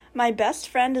My Best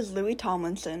Friend is Louis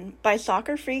Tomlinson by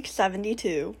Soccer Freak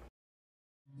 72.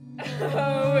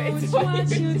 Oh, it's what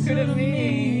you do to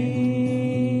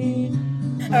me.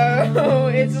 Oh,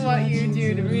 it's what you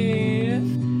do to me.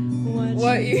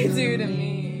 What you do to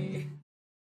me.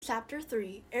 Chapter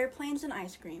 3, Airplanes and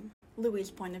Ice Cream. Louis'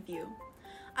 point of view.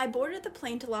 I boarded the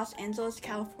plane to Los Angeles,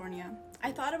 California.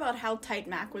 I thought about how tight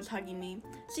Mac was hugging me.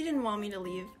 She didn't want me to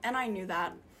leave, and I knew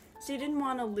that. She didn't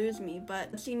want to lose me,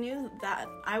 but she knew that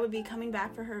I would be coming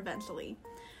back for her eventually.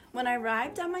 When I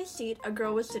arrived at my seat, a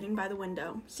girl was sitting by the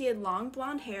window. She had long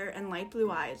blonde hair and light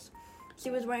blue eyes. She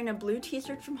was wearing a blue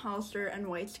t-shirt from Hollister and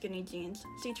white skinny jeans.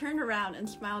 She turned around and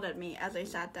smiled at me as I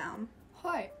sat down.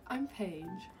 Hi, I'm Paige.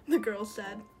 The girl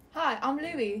said. Hi, I'm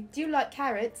Louis. Do you like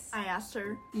carrots? I asked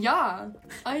her. Yeah,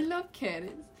 I love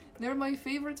carrots. They're my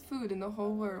favorite food in the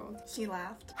whole world. She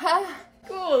laughed. Ha!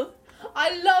 Cool.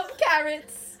 I love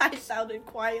carrots. I shouted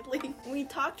quietly. We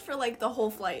talked for like the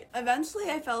whole flight. Eventually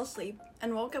I fell asleep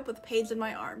and woke up with Paige in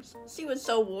my arms. She was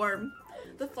so warm.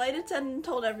 The flight attendant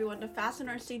told everyone to fasten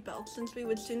our seatbelts since we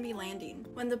would soon be landing.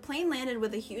 When the plane landed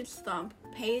with a huge thump,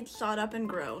 Paige sat up and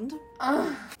groaned.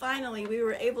 Finally, we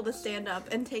were able to stand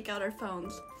up and take out our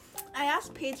phones. I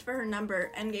asked Paige for her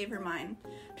number and gave her mine.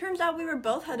 Turns out we were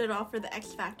both headed off for the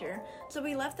X Factor, so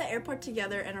we left the airport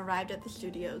together and arrived at the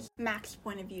studios. Mac's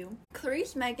point of view.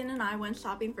 Clarice, Megan, and I went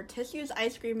shopping for tissues,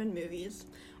 ice cream, and movies.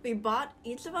 We bought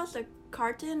each of us a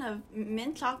carton of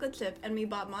mint chocolate chip, and we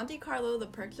bought Monte Carlo, The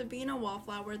Perks of Being a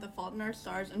Wallflower, The Fault in Our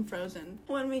Stars, and Frozen.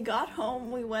 When we got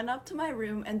home, we went up to my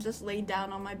room and just laid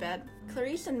down on my bed.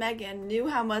 Clarice and Megan knew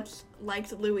how much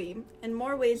liked Louis, in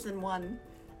more ways than one.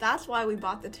 That's why we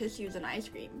bought the tissues and ice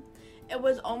cream. It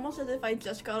was almost as if I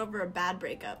just got over a bad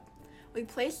breakup. We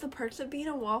placed The Perks of Being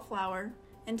a Wallflower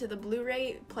into the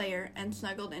Blu-ray player and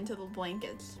snuggled into the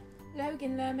blankets.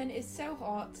 Logan Lerman is so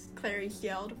hot. Clarice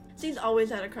yelled. She's always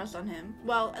had a crush on him.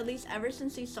 Well, at least ever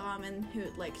since she saw him in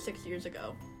Hoot like 6 years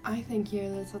ago. I think you're a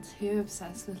little too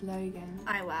obsessed with Logan.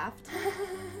 I laughed.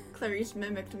 Clarice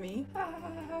mimicked me.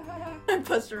 I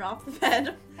pushed her off the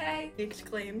bed. Hey. He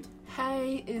exclaimed.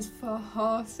 Hay is for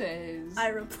horses. I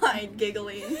replied,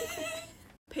 giggling.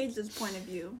 Paige's point of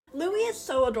view. Louis is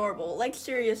so adorable, like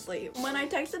seriously. When I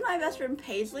texted my best friend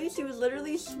Paisley, she was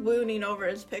literally swooning over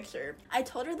his picture. I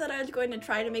told her that I was going to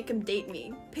try to make him date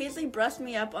me. Paisley brushed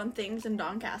me up on things in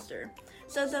Doncaster.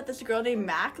 Says that this girl named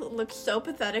Mac looked so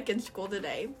pathetic in school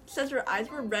today. Says her eyes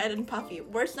were red and puffy.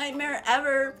 Worst nightmare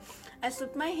ever! I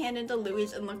slipped my hand into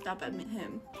Louis and looked up at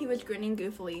him. He was grinning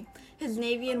goofily. His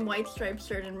navy and white striped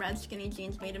shirt and red skinny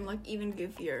jeans made him look even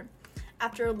goofier.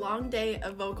 After a long day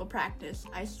of vocal practice,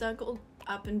 I snuggled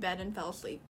up in bed and fell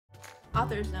asleep.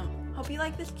 Author's note. Hope you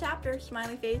like this chapter,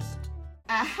 smiley face.